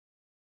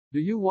Do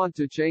you want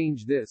to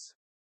change this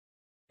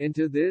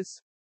into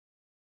this?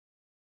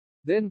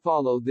 Then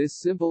follow this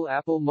simple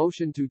Apple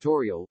Motion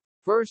tutorial.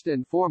 First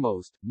and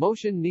foremost,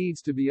 Motion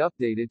needs to be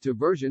updated to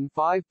version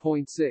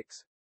 5.6.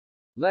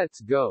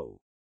 Let's go.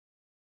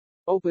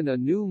 Open a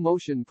new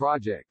Motion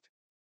project.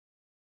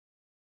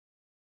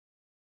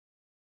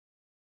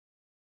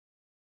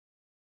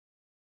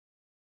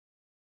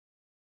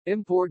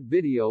 Import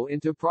video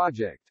into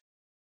project.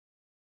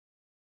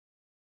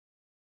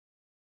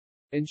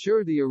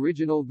 Ensure the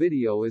original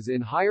video is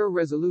in higher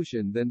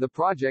resolution than the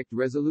project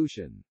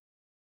resolution.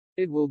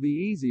 It will be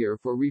easier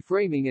for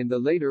reframing in the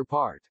later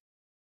part.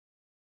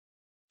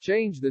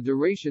 Change the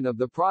duration of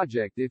the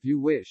project if you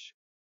wish.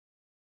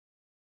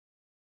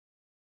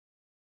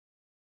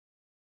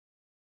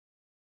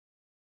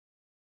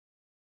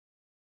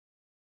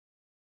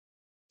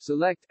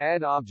 Select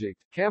Add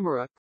Object,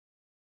 Camera.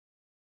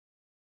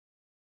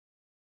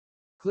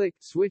 Click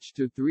Switch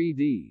to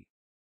 3D.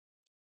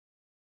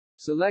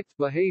 Select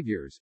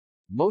Behaviors,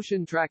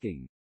 Motion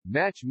Tracking,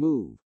 Match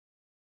Move.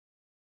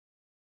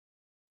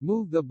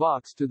 Move the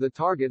box to the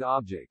target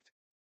object.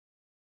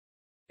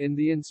 In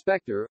the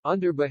inspector,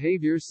 under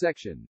Behaviors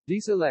section,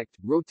 deselect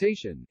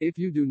Rotation if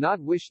you do not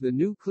wish the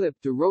new clip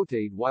to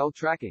rotate while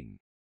tracking.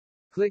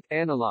 Click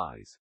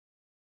Analyze.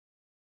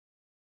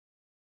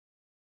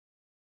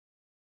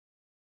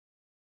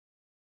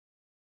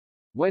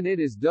 When it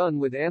is done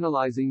with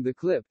analyzing the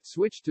clip,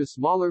 switch to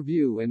smaller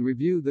view and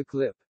review the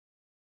clip.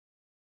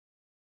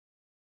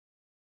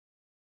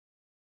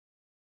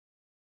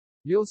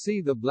 You'll see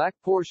the black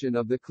portion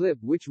of the clip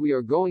which we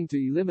are going to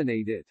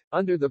eliminate it.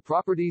 Under the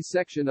Properties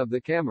section of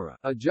the camera,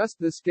 adjust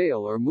the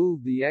scale or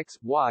move the X,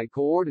 Y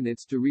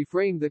coordinates to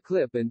reframe the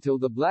clip until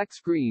the black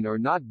screen are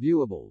not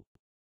viewable.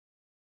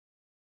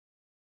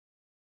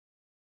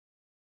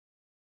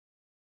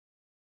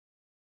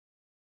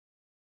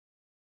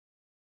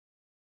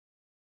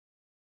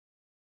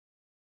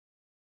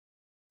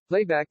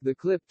 Playback the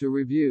clip to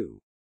review.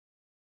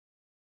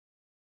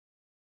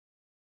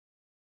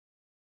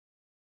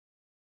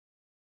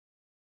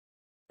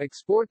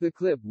 Export the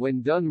clip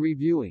when done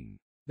reviewing.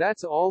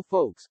 That's all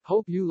folks,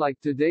 hope you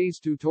liked today's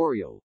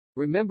tutorial.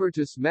 Remember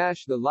to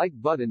smash the like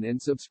button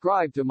and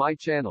subscribe to my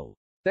channel.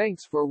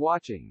 Thanks for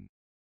watching.